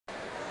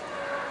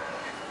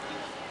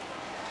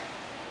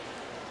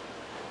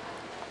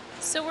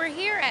So we're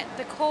here at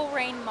the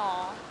Colerain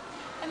Mall,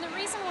 and the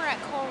reason we're at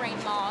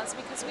Colerain Mall is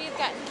because we have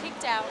gotten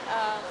kicked out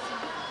of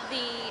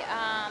the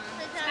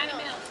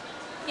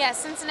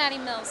Cincinnati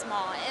Mills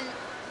Mall, and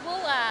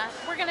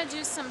we're gonna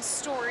do some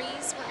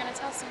stories. We're gonna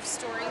tell some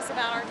stories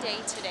about our day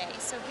today.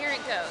 So here it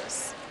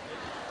goes.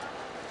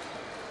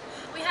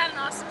 We had an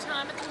awesome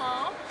time at the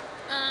mall,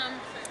 and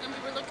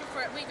we were looking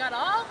for it. We got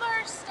all of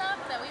our stuff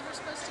that we were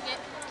supposed to get.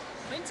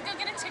 Went to go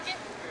get a ticket.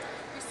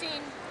 We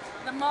seen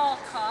the mall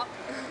cop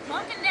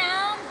walking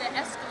down the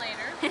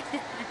escalator,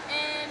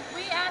 and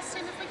we asked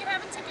him if we could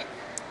have a ticket.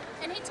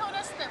 And he told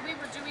us that we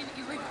were doing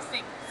illegal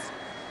things.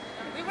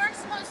 We weren't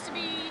supposed to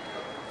be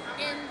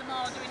in the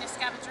mall doing a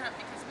scavenger hunt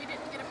because we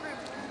didn't get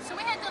approved. So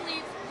we had to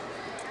leave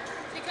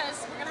because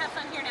we're gonna have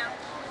fun here now.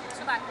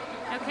 So bye.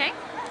 Okay.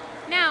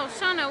 Now,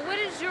 Shauna, what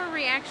is your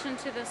reaction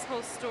to this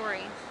whole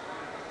story?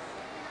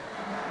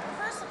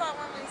 First of all,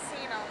 when we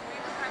seen him, we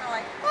were kind of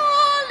like,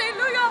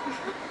 hallelujah!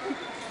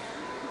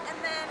 And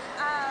then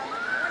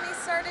when he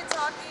started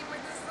talking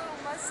with his little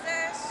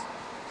mustache,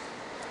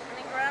 and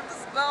he grabbed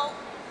his belt,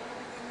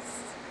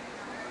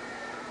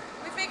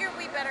 we figured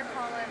we better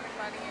call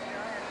everybody and go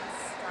ahead and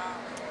stop.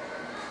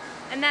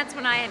 And that's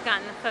when I had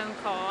gotten the phone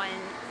call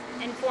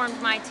and informed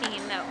my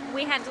team that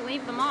we had to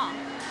leave the mall.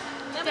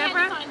 Then Deborah? we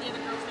had to find the other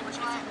girls that were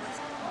chasing us.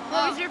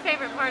 What was your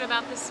favorite part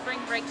about the spring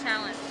break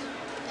challenge?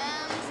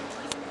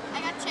 I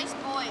got chased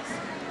boys.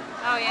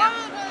 Oh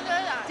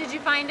yeah? Did you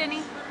find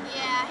any?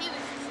 Yeah, he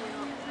was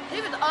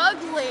cute. He was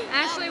ugly.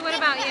 Ashley, what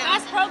about you?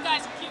 Us pro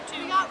guys are cute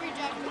too. We got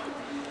rejected.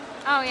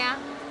 Oh yeah?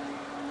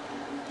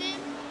 Then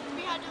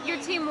we had to Your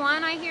leave. team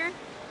won, I hear?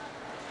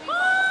 Woo!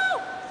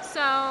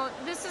 So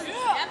this is,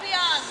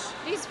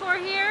 these four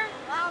here,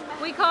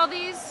 we call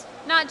these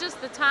not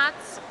just the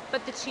tots,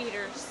 but the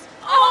cheaters.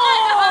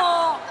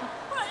 Oh!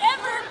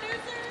 Whatever.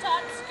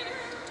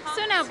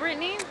 So now,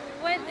 Brittany,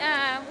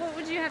 what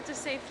would you have to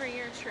say for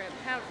your trip?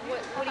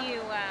 What do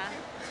you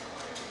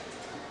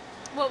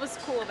what was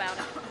cool about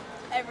it?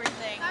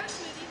 Everything. Got a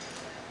smoothie.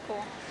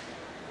 Cool.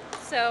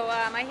 So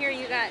I hear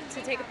you got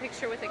to take a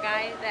picture with a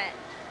guy that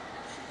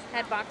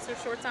had boxer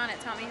shorts on at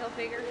Tommy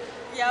Hilfiger.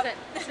 Yep. Is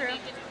that true?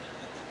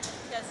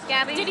 Yes.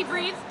 Gabby, Did he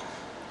breathe?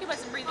 He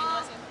wasn't breathing,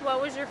 was he?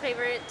 what was your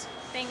favorite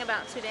thing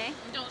about today?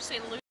 Don't say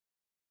Luke.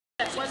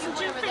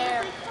 Wasn't over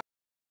there.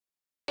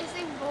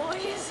 Chasing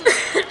boys.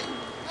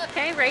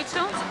 Okay,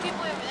 Rachel.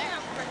 People over there.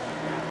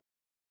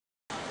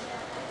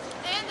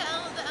 And the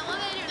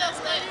elevator. The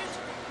escalators.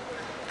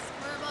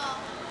 Square ball.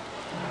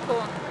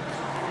 Cool.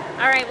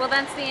 All right, well,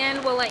 that's the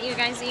end. We'll let you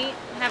guys eat.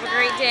 Have a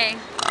great day.